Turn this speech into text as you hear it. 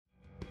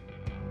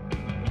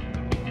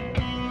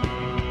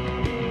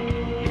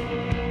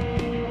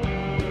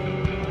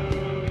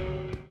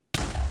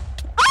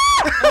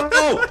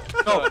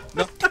No,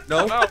 no, no,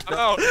 I'm out. I'm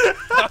out.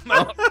 I'm no.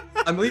 out.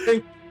 I'm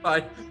leaving.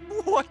 Bye.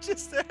 What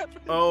just happened?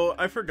 Oh,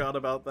 I forgot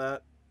about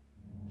that.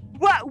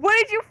 What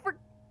did you for?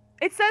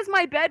 It says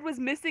my bed was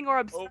missing or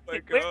Oh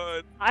obstructed. my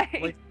god.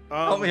 I...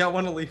 Help me, I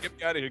want to leave. Get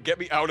me out of here. Get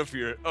me out of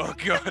here. Oh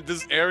god,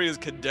 this area is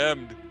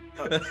condemned.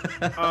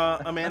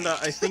 Amanda,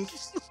 I think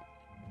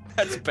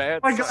That's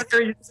bad. Oh my god,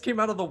 Harry, you just came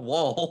out of the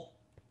wall.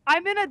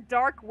 I'm in a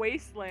dark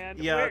wasteland.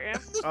 Yeah. Where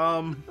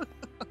am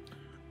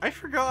I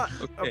forgot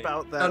Okay,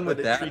 about that, done with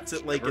but it that. treats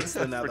it like it's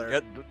the nether.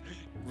 Forget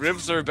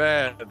rivs are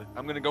bad.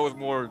 I'm gonna go with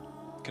more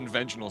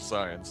conventional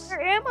science.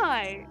 Where am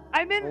I?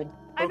 I'm in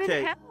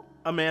Okay. hell.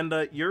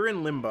 Amanda, you're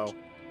in limbo.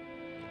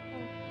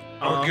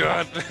 Oh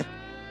god.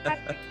 I'm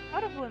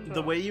out of limbo.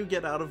 The way you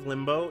get out of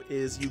limbo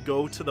is you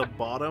go to the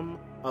bottom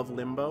of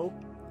limbo,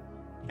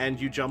 and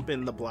you jump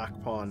in the black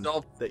pond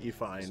that you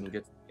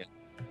find.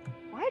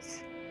 What?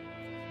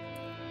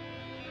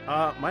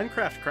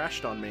 Minecraft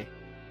crashed on me.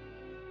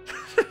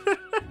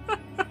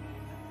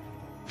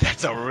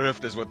 That's a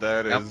rift, is what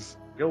that Yep. is.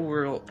 Real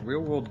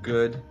world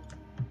good.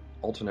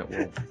 Alternate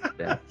world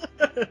death.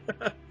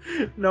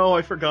 No,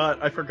 I forgot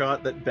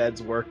that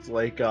beds worked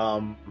like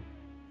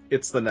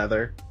it's the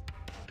nether.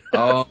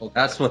 Oh,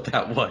 that's what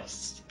that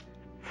was.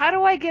 How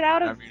do I get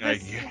out of I mean,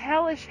 this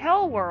hellish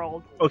hell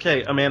world?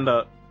 Okay,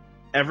 Amanda,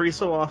 every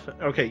so often,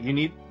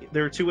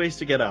 there are two ways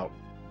to get out.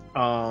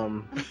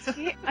 I'm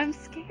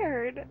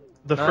scared.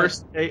 The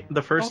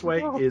first way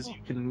no. is you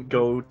can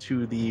go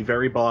to the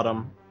very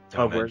bottom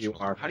of where you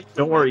are. How do you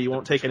Don't worry, you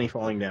won't take any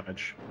falling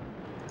damage.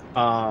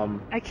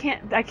 I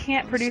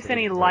can't produce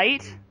any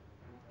light.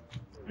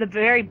 The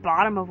very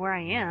bottom of where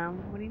I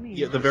am. What do you mean?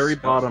 Yeah, the very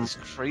bottom. This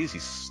crazy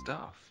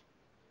stuff.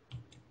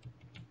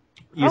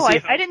 You Oh,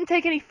 see I didn't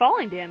take any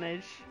falling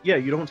damage. Yeah,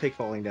 you don't take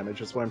falling damage.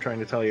 That's what I'm trying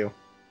to tell you.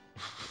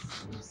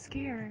 I'm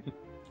scared.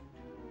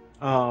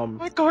 Am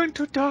I going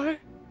to die?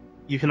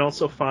 You can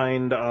also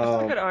find.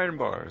 I got iron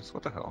bars.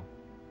 What the hell?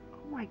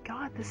 Oh my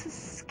god, this is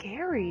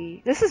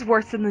scary. This is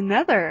worse than the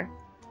Nether.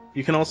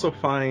 You can also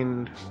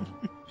find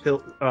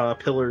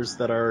pillars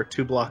that are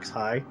 2 blocks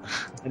high,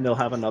 and they'll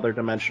have another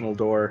dimensional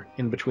door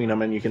in between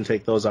them, and you can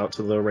take those out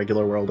to the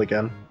regular world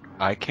again.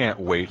 I can't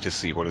wait to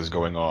see what is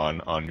going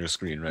on your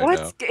screen right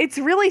now. It's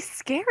really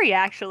scary,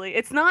 actually.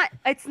 It's not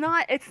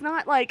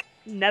like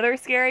Nether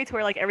scary to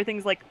where like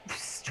everything's like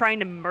trying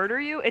to murder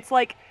you. It's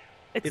like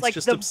It's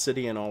just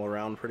obsidian all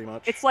around, pretty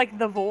much. It's like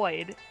the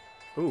void.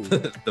 Ooh.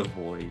 The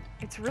void.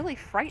 It's really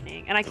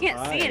frightening, and I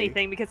can't see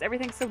anything because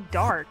everything's so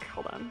dark.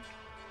 Hold on.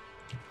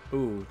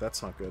 Ooh,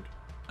 that's not good.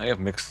 I have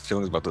mixed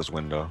feelings about this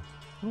window.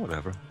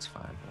 Whatever, it's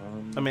fine.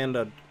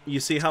 Amanda, you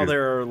see how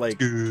there are like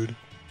Good.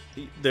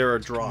 there are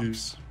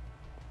drops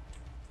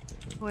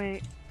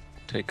Wait.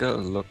 Take a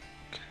look.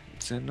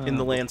 It's in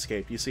the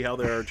landscape. You see how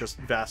there are just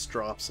vast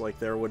drops like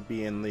there would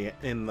be in the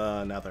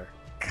Nether.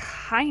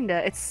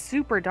 Kinda. It's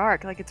super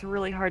dark. Like it's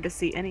really hard to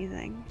see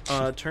anything.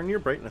 Turn your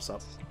brightness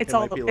up. It's It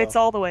all might be it's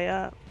low. all the way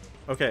up.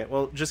 Okay,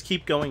 well, just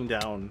keep going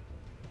down.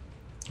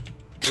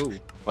 Ooh,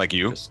 Like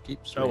you? Just keep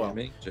Oh, well.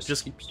 swimming.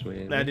 Just- keep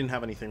swimming. I didn't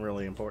have anything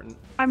really important.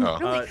 I'm Oh.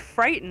 really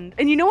frightened.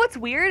 And you know what's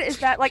weird is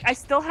that like I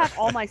still have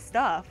all my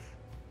stuff,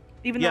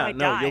 even though Yeah, I no,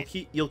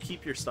 died. you'll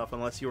keep your stuff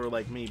unless you were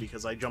like me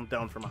because I jumped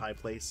down from a high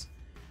place.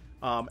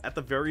 At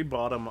the very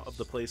bottom of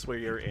the place where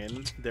you're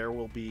in, there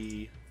will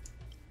be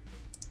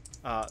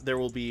a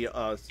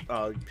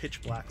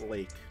pitch black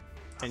lake,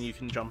 and you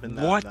can jump in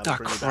that. What and the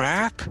that'll bring you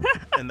back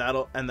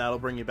crap? and that'll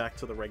bring you back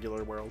to the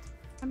regular world.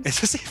 Is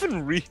this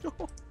even real?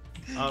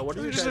 What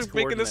are You're your guys' just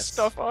making this coordinates?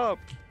 stuff up.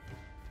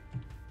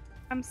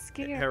 I'm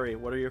scared. Harry,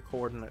 what are your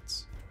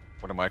coordinates?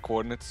 What are my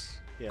coordinates?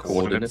 Yes.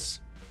 Coordinates.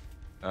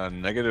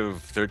 Negative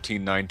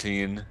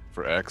 1319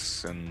 for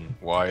X, and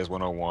Y is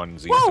 101,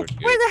 Z is Whoa!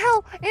 38. Where the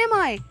hell am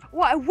I?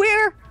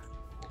 Where?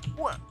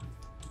 What?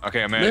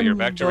 Okay, Amanda, you're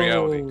back to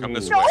reality. Come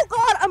this No, way.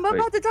 God! I'm Wait.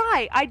 about to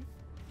die. I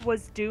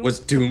was doomed. Was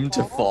doomed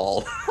to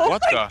fall. Oh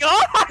What my the-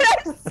 God!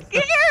 I'm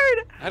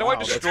scared. How do I Wow,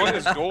 that's destroy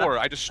this door?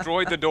 I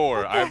destroyed the door.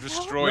 What the I've hell?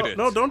 destroyed it.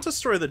 No, don't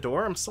destroy the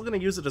door. I'm still gonna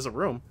use it as a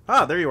room.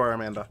 Ah, there you are,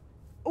 Amanda.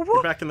 You're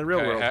What, back in the real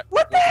Okay, world.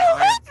 what the hell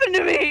happened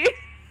to me?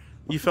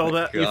 You fell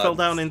my you fell God.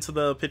 down into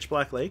the pitch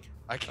black lake.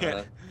 I can't.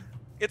 Uh,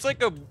 It's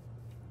like a.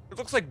 It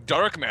looks like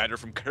dark matter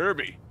from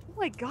Kirby. Oh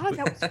my God,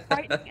 that was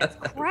frightening as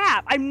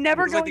crap. I'm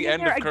never It's like going the in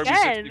end there of Kirby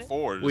again.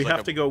 64. There's We like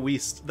have to go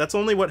west. That's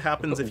only what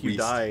happens if you West.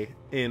 die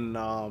in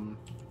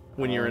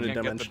when you're in a Can't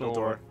get the dimensional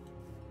door. door.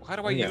 How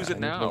do I Yeah, use it I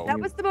need now? to- That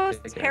was the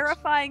most Big ass.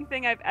 terrifying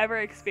thing I've ever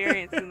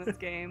experienced in this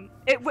game.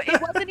 It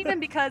wasn't even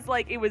because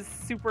like it was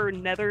super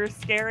nether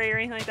scary or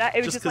anything like that. It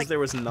was Just just because like there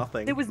was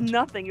nothing. there was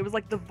nothing. It was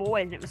like the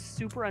void, and it was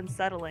super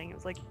unsettling. It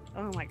was like,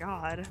 oh my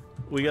God.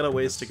 We got a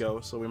ways to go,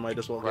 so we might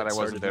as well Glad get I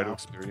wasn't started there to now.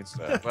 experience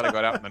that. Glad I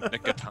got out in the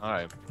nick of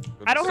time.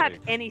 I don't have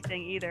Goodness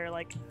anything either.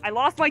 Like I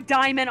lost my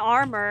diamond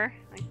armor.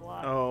 Thanks a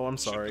lot. Oh, I'm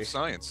sake. sorry.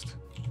 Shouldn't have scienced.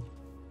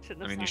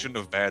 Shouldn't I have mean, you signed. shouldn't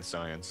have bad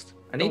scienced.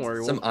 I Don't need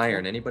worry, some we'll-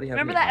 iron. Anybody have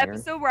Remember any that iron?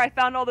 episode where I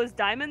found all those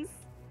diamonds?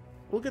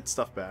 We'll get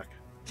stuff back.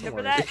 Don't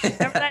Remember worry. that?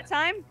 Remember that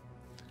time?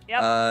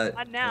 Yep. Not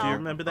Uh, now. Do you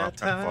remember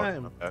that Oh, I'm kinda fucked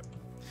time? about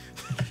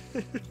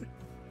that.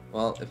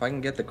 Well, if I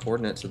can get the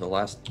coordinates of the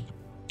last,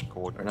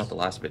 or not the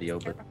last video,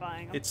 but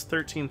Terrifying. It's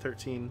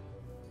 1313.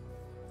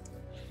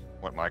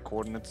 What, my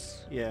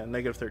coordinates? Yeah,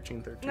 negative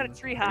 1313. I'm gonna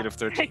tree hop. Negative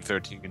 13,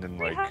 13, and then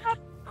Tree like hop.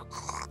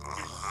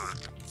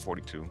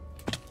 42.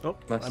 Oh,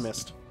 Must- I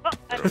missed. Oh,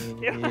 I missed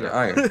need you.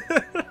 iron.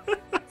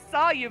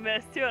 Saw you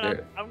miss too, and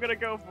There. I'm gonna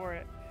go for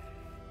it.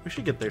 We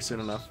should get there soon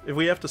enough. If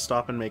we have to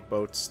stop and make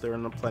boats, there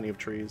are plenty of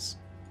trees.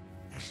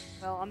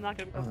 Well, I'm not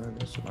gonna go for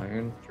There's some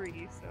iron. the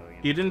tree, so you know.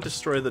 You didn't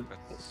destroy the...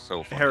 That's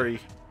so funny. Harry, you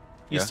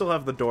Yeah? still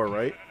have the door,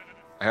 right?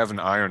 I have an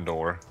iron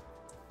door.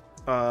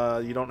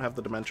 You don't have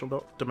the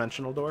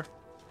dimensional door?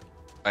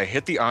 I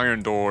hit the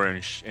iron door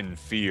in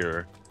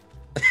fear,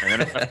 and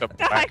then it left a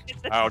black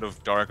cloud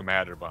of dark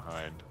matter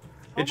behind.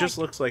 It just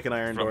looks like an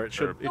iron From door. It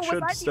should Kirby. it Oh, was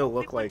should I the still only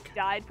look one like...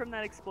 died from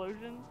that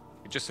explosion.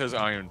 It just says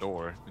iron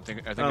door. I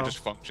think Oh. it just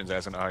functions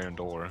as an iron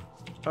door.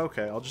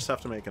 Okay, I'll just have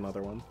to make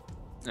another one.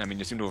 I mean,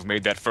 you seem to have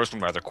made that first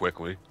one rather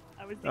quickly.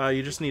 I was.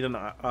 You just need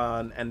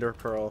an ender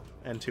pearl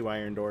and 2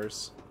 iron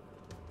doors.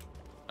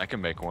 I can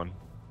make one.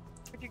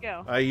 Where'd you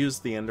go? I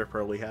used the ender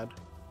pearl we had.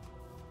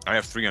 I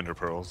have 3 ender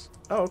pearls.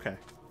 Oh, okay.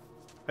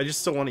 I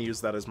just still want to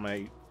use that as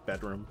my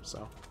bedroom,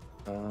 so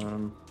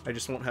I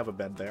just won't have a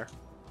bed there.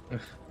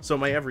 So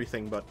my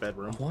everything but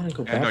bedroom. I want to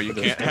go Yeah, back no, to you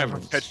those can't have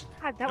ones.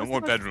 God, that No was more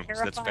the most bedrooms. That's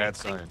terrifying bad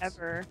thing science.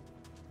 Ever.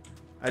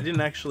 I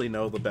didn't actually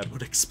know the bed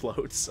would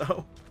explode,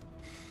 so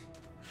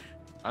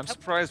I'm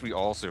surprised we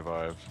all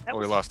survived. That Well, we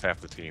was- lost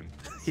half the team.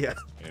 yeah.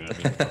 You know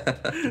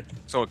what I mean?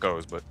 So it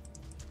goes, but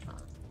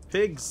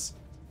Pigs.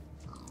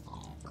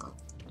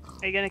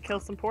 Are you gonna kill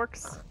some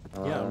porks?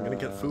 Yeah, I'm gonna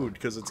get food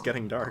because it's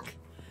getting dark.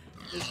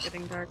 It's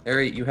getting dark.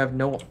 Harry, you have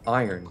no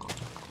iron.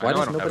 I Why know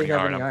I does don't nobody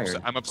have any I'm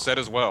iron? I'm upset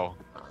as well.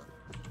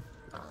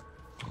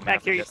 I'm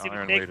Back gonna here, you have to get stupid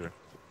iron pig. later.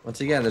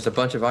 Once again, there's a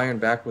bunch of iron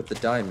back with the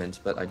diamonds,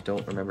 but I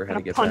don't remember how I'm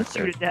to get gonna back punch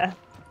you there. to death.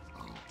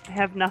 I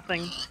have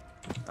nothing.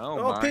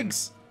 Oh, mine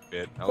pigs!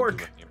 Bit. I'll Pork.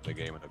 do the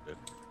game in a bit.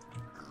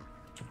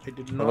 I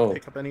did not Oh.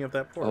 pick up any of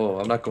that pork. Oh,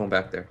 I'm not going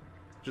back there.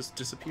 Just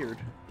disappeared.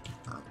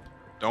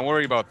 Don't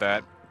worry about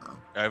that.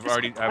 I've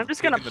I'm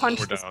just gonna taken the punch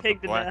door this down.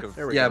 pig The to black death. of-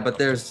 There we Yeah, go. but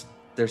there's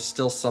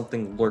still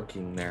something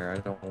lurking there. I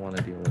don't want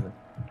to deal with it.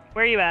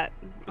 Where are you at?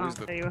 Oh, Who's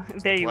the-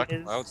 there you black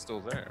is. cloud's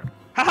still there.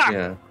 Haha!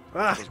 Yeah.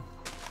 Ah!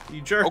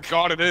 You jerk! Oh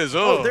god, it is!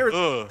 Oh, Ugh, there's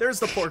ugh. there's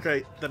the pork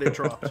that it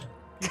dropped.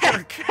 You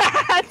jerk!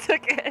 I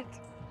took it.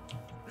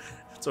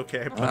 It's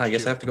okay. I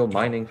guess I I have to go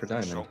mining for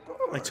diamond. So-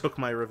 I took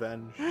my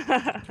revenge.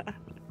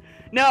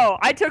 No,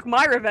 I took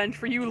my revenge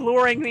for you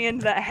luring me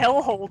into that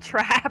hellhole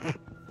trap.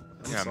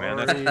 I'm Yeah, sorry.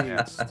 man, that's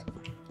nasty.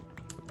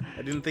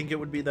 I didn't think it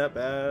would be that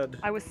bad.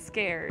 I was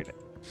scared.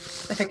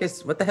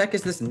 What the heck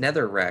is this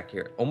nether rack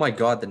here? Oh my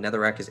god, the nether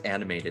rack is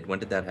animated. When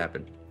did that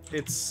happen?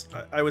 It's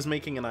I was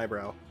making an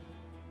eyebrow.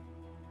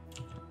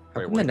 How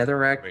Wait, come the nether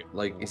rack wait.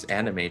 like is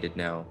animated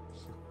now?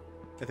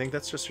 I think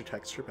that's just your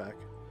texture pack.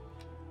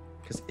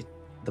 Because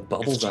the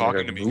bubbles on it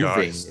talking are to me, moving.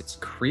 guys. It's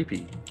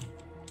creepy.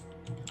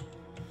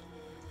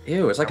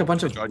 Ew, it's like a I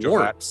bunch of judge of that.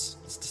 warts.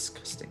 It's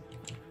disgusting.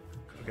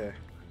 Okay.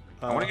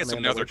 I want to get some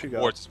Amanda, nether where'd you go?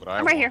 quartz. Is what I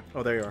I'm right want. here.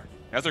 Oh, there you are.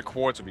 Nether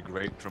quartz would be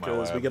great for my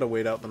Because lab. we gotta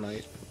wait out the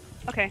night.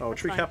 Okay. Oh,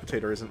 that's tree fine.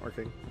 capitator isn't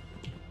working.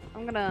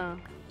 I'm gonna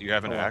Do you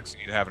have an Oh. axe? You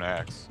need to have an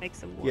axe. make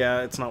some wood.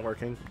 Yeah, it's not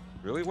working.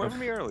 Really? Where were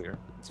we earlier?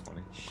 That's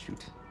funny.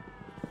 Shoot.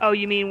 Oh,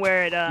 you mean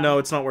where it No,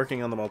 it's not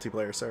working on the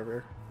multiplayer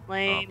server.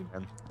 lame?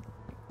 man.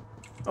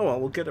 Oh well,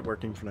 we'll get it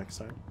working for next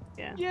time.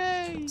 Yeah.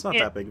 Yay! It's not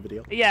Yeah. that big of a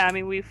deal. Yeah, I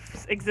mean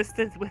we've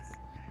existed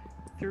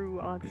through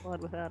odd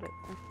blood without it.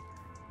 So.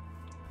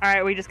 All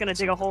right, we just gonna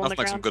dig a hole in the That's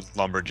like some ground.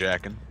 good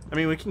lumberjacking. I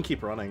mean, we can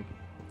keep running.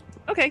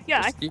 Okay,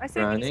 yeah, Just keep I say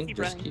we running. just keep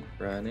Just running. keep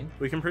running.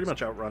 We can pretty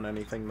much outrun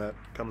anything that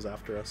comes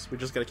after us. We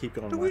just gotta keep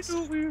going west.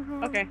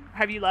 Okay,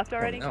 have you left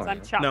already? no, Because I I'm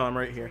haven't. chopped. No, I'm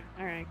right here.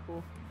 All right,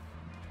 cool.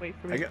 Wait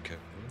for I me. got- Okay.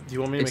 Do you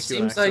want me to It make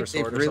you an seems axe or a like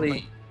they've sword or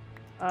really.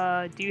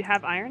 something? Do you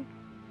have iron?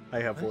 I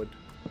have wood.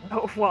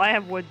 Oh, well, I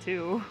have wood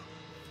too.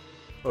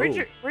 Oh, Where'd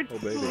your where, oh,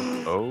 baby.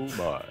 Oh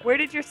my. where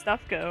did your stuff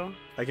go?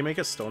 I can make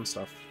a stone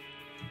stuff.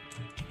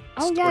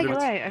 Oh yeah, What you're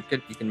about-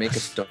 right. You can make a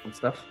stone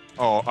stuff.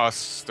 Oh, us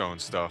stone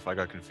stuff. I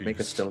got confused. Make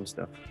a stone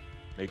stuff.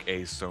 Make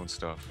a stone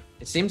stuff.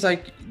 It seems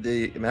like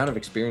the amount of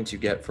experience you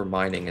get for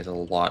mining is a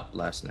lot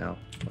less now.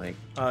 Like,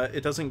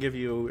 It doesn't give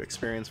you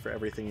experience for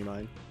everything you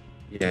mine.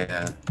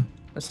 yeah,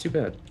 that's too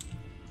bad.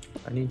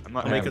 I need. I'm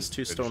not I'll make having us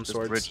 2 this stone bridge. This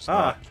swords. bridge is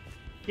Ah,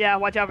 Yeah,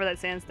 watch out for that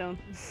sandstone.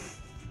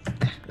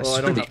 well,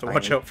 I don't have to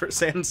watch iron. out for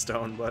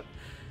sandstone, but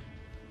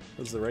it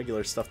was the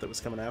regular stuff that was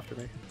coming after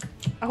me.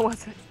 Oh,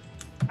 was it?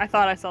 I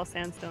thought I saw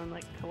sandstone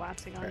like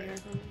collapsing on you or Alright.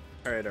 something.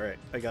 Alright.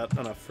 I got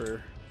enough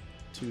for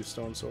 2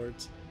 stone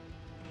swords.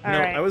 All no,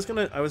 right. I was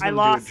gonna I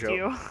lost do a joke.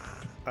 you.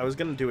 I was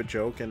gonna do a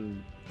joke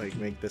and like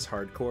make this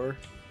hardcore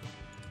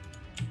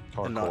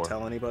and not Hardcore.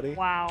 tell anybody.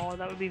 Wow,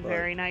 that would be But-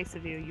 very nice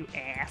of you, you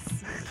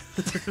ass.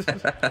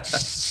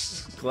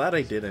 Glad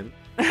I didn't.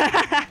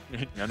 I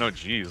know,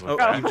 jeez. Oh,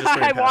 Look Oh, at you that. just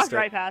ran I walked past it.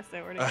 right past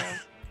it. Where'd it go?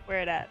 Where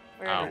it at?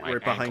 Where Oh, it my at? We're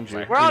behind you.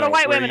 ankle. Where all the know,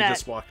 white where women you at?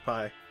 just walked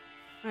by.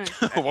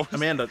 Okay, What was-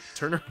 Amanda,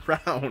 turn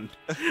around.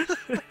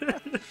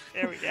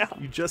 there we go.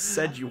 You just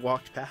said you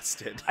walked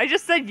past it. I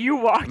just said you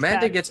walked.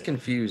 Amanda past gets it.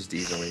 confused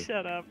easily.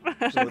 Shut up. So I'm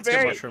let's get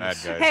very.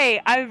 mushrooms. Bad guys.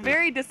 Hey, I'm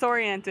very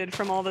disoriented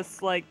from all this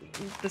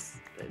this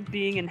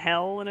being in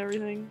hell and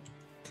everything.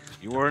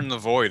 You were in the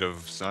void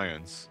of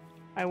science.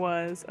 I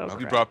was. I Oh, hope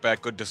you crap. brought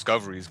back good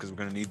discoveries because we're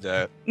gonna need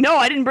that. No,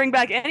 I didn't bring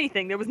back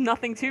anything. There was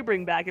nothing to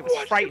bring back. It was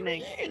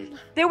frightening.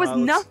 There was let's-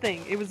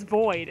 nothing. It was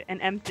void and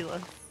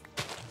emptyless.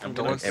 I'm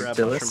gonna Emptiness. grab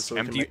Emptiless? mushrooms so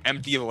we can Empty, make...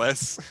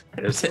 emptyless.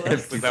 There's Without-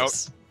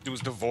 emptiness. It was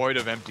devoid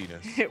of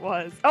emptiness. It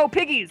was. Oh,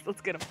 piggies!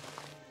 Let's get them.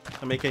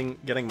 I'm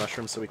getting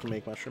mushrooms so we can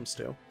make mushroom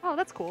stew. Oh,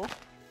 that's cool.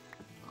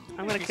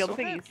 I'm gonna kill the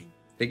piggies.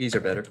 Piggies are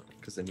better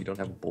because then you don't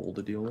have a bowl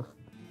to deal with.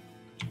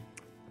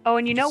 Oh,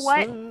 and you know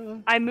what?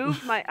 So- I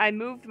moved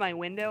my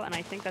window, and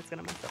I think that's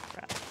gonna mess up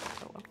crap.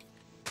 Oh well.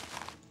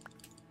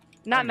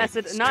 Not mess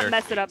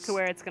it up to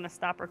where it's gonna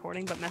stop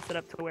recording, but mess it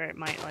up to where it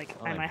might I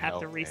Fine, might have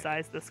to okay.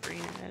 resize the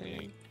screen and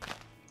everything.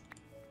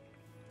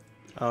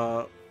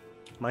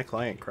 My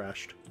client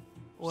crashed.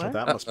 So What?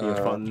 that must be a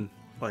Uh-oh. fun,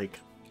 like,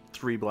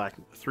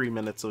 3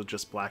 minutes of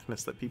just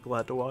blackness that people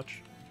had to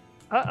watch.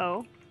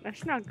 Uh-oh.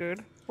 That's not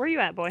good. Where you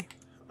at, boy?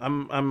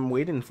 I'm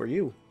waiting for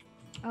you.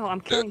 Oh,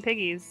 I'm killing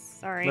piggies.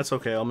 Sorry. That's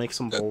okay. I'll make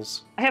some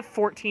bowls. I have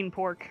 14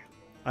 pork.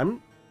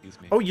 Excuse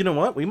me. Oh, you know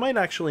what? We might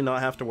actually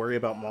not have to worry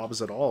about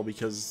mobs at all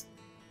because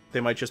they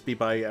might just be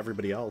by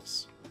everybody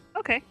else.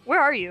 Okay, where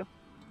are you?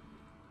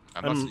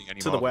 I'm not I'm seeing any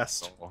to the mobs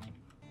west. at all.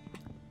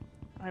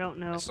 I don't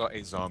know. I saw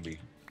a zombie.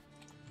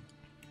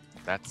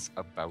 That's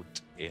about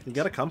it. You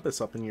got a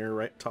compass up in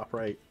your top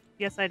right.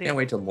 Yes, I do. Can't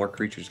wait till more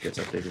creatures gets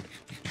updated.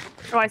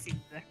 Oh, I see.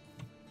 There.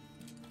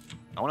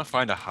 I want to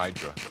find a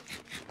Hydra.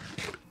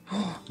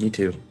 Me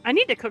too. I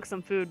need to cook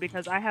some food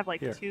because I have like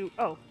Here. 2.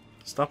 Oh.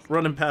 Stop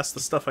running past the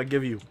stuff I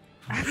give you.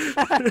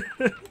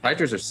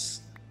 Hydras are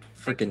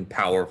freaking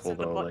powerful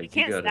though. You Like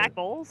can't you gotta... stack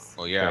bowls.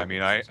 Well, yeah, I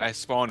mean, I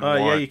spawned Oh,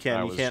 one. yeah, you and can.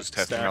 I You was can't just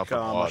testing out stack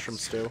the mushroom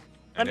pods, stew. and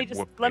Let me it just-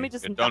 whooped let me me.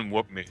 just It not- done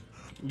whooped me.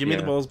 Give me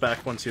the Yeah. bowls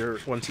back once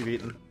you've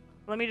eaten.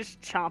 Let me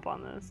just chomp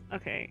on this.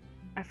 Okay.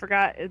 I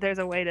forgot there's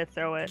a way to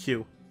throw it.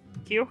 Q.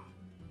 Q?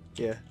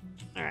 Yeah.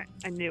 Alright,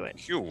 I knew it.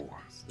 Q.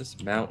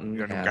 This mountain.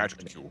 You're no have-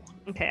 gadget Q.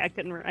 Okay,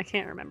 I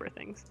can't remember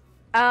things.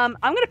 I'm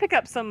gonna pick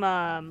up some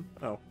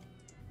Oh.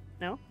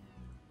 No?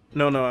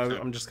 No,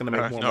 I'm just gonna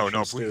make more no,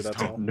 mushroom stew, please that's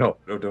don't. all.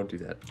 No, don't do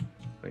that.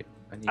 Wait,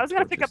 I need I was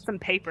gonna pick up torches. some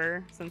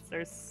paper since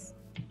it's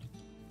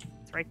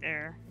right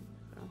there.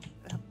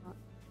 So,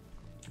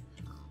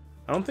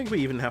 I don't think we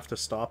even have to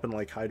stop and,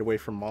 like, hide away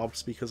from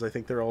mobs because I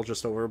think they're all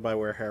just over by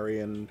where Harry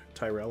and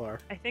Tyrell are.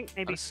 I think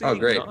maybe Oh,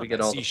 great, I we get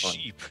all see the fun.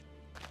 sheep.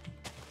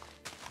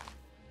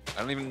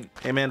 I don't even.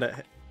 Hey,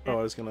 Amanda. Oh,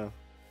 I was gonna...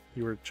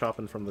 You were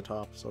chopping from the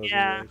top, so I was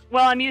Yeah. gonna, like...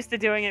 Well, I'm used to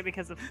doing it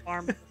because of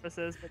farm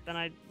purposes, but then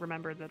I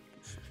remembered that.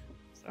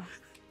 So.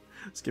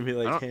 It's gonna be I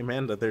like, don't- hey,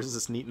 Amanda, there's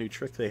this neat new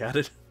trick they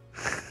added.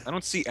 I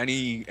don't see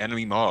any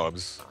enemy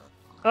mobs.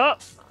 Oh,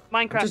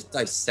 I'm Minecraft. just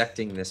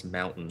dissecting this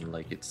mountain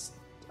like it's.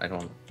 I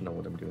don't know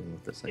what I'm doing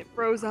with this thing. It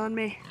froze on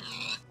me.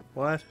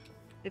 What?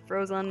 It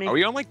froze on me. Are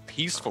we on like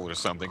peaceful or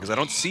something? Because I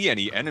don't see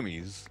any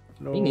enemies.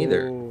 No. Me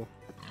neither.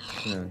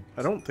 Yeah.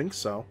 I don't think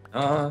so.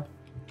 I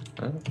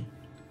don't know.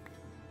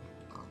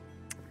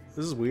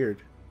 This is weird.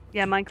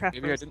 Yeah, Minecraft.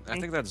 Maybe I froze didn't. on I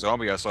me. think that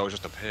zombie I saw was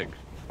just a pig.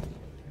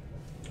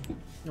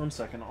 1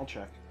 second, I'll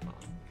check.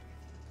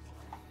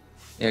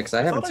 Yeah, because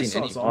I haven't thought I seen saw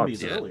any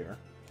zombies mobs yet. earlier.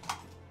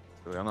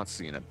 Really, I'm not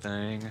seeing a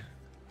thing.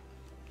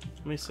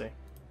 Let me see.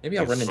 Maybe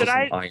I'll run into Should some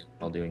I- iron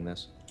while doing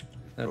this.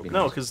 That'd be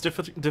No, nice. because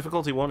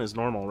difficulty 1 is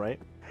normal, right?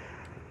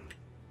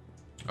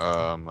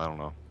 I don't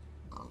know.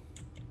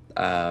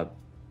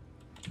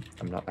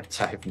 I'm not.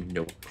 I have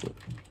no clue.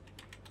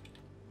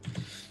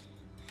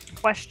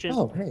 Question.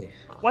 Oh, hey.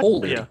 What?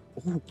 Holy. Yeah.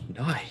 Ooh,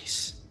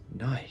 nice.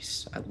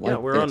 Nice. I like Yeah,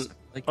 we're this. on- I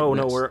like Oh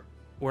no, this.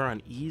 we're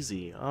on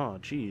easy. Oh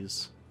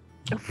jeez.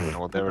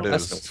 Well, there it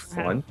That's is.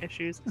 no fun.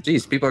 Issues.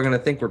 Jeez, people are gonna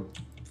think we're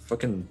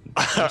fucking.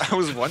 I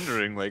was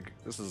wondering, like,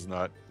 this is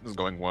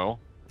going well.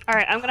 All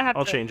right, I'm gonna have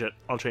I'll to. change it.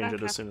 I'll change it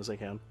Okay. as soon as I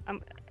can.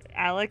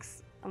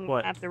 Alex, I'm What?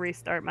 gonna have to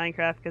restart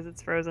Minecraft because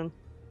it's frozen.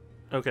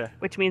 Okay.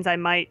 Which means I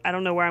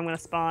don't know where I'm gonna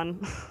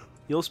spawn.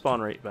 You'll spawn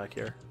right back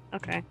here.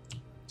 Okay.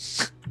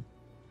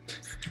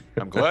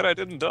 I'm glad I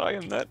didn't die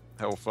in that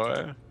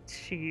hellfire.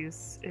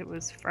 Jeez, it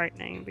was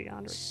frightening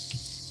beyond.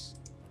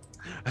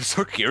 I'm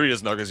so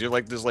curious now because you're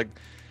like there's like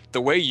the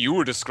way you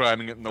were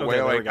describing it and the Okay, way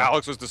there we like go.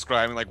 Alex was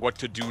describing like what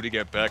to do to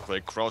get back,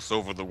 like cross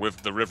over the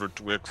river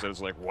Twix. I was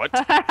like, what?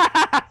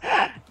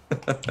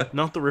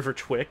 Not the River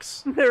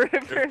Twix. The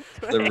river.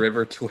 The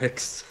river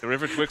Twix. The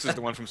river Twix is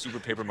the one from Super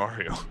Paper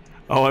Mario.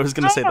 Oh, I was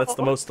gonna say that's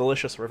the Oh. most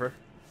delicious river.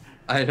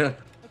 I know.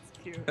 That's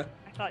cute. I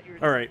thought you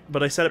were. All right,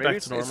 but I set it Maybe back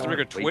it's, to it's the normal.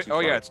 river Way Twix. too Oh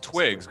yeah, far. it's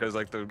Twigs because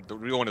like the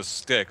real one is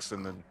sticks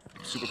and then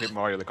Super Paper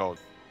Mario they call it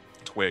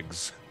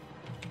Twigs.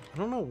 I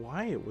don't know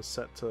why it was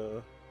set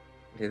to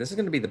Okay, this is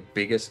gonna be the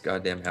biggest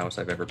goddamn house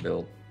I've ever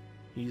built,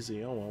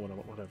 easy. Oh well,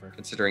 whatever.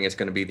 considering it's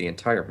gonna be the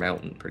entire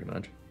mountain, pretty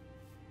much.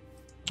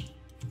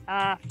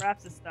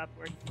 Fraps has stopped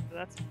working, so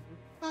that's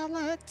fine. I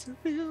like to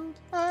build,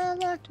 I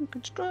like to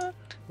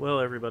construct. Well,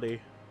 everybody,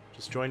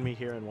 just join me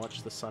here and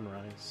watch the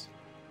sunrise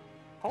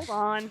Hold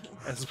on.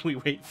 as we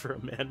wait for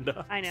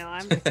Amanda. I know,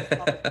 I'm just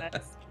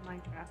best.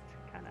 Minecraft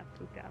kind of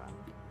pooped out on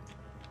me.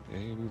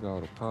 Baby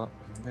got a pop,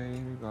 baby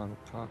got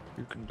a pop.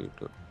 You can do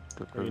it.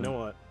 Oh, you know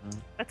what?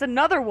 That's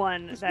another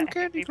one It's that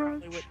Candy they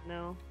probably Crush. wouldn't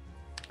know.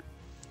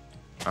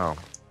 Oh.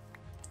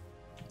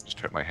 Just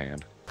hurt my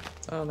hand.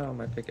 Oh no,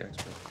 my pickaxe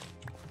broke.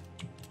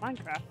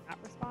 Minecraft not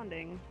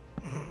responding.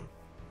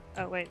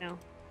 Oh wait, no.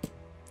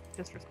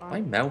 Just respond.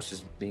 My mouse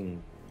is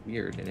being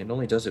weird, and it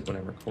only does it when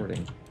I'm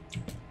recording.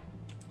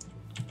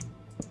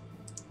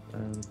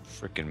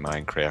 Freaking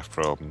Minecraft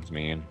problems,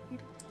 man.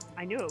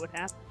 I knew it would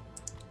happen.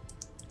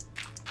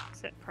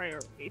 Set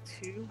priority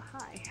too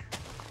high.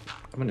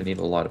 I'm gonna need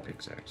a lot of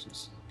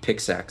pickaxes.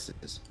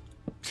 Pickaxes.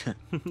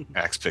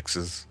 Axe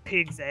fixes.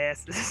 Pig's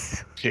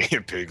asses. Yeah,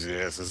 pigs'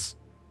 asses.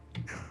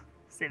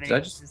 7 Did I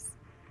just- inches.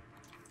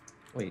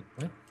 Wait,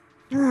 what?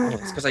 Oh,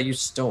 it's because I use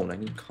stone. I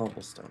need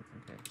cobblestone.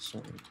 Okay,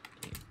 stone.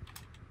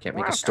 Can't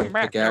make a stone Welcome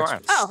back, pickaxe. Joanne.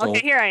 with Oh, stone, okay,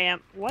 here I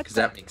am. What? Because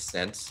The... that makes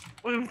sense.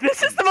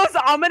 This is the most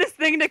ominous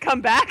thing to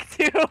come back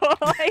to.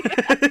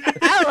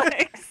 Like,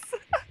 Alex.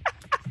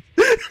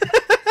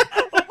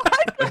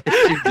 What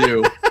did you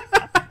do?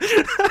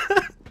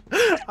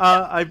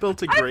 I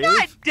built a I'm grave.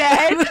 not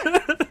dead.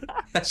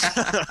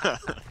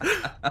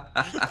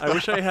 I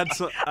wish I had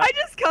some. I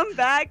just come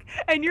back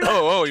and you're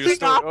Oh, you're looking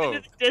still. off Oh.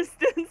 into the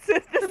distance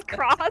with this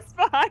cross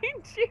behind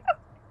you.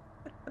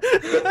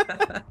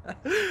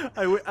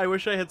 I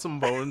wish I had some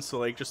bones to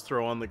like just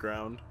throw on the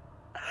ground.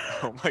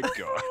 Oh my Oh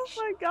gosh.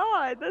 my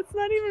god, that's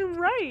not even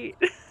right.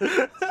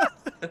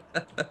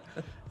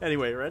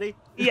 Anyway, ready?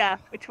 Yeah,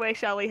 which way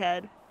shall we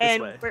head? This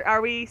And way.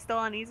 are we still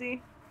on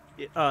easy?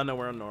 No,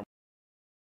 we're on normal.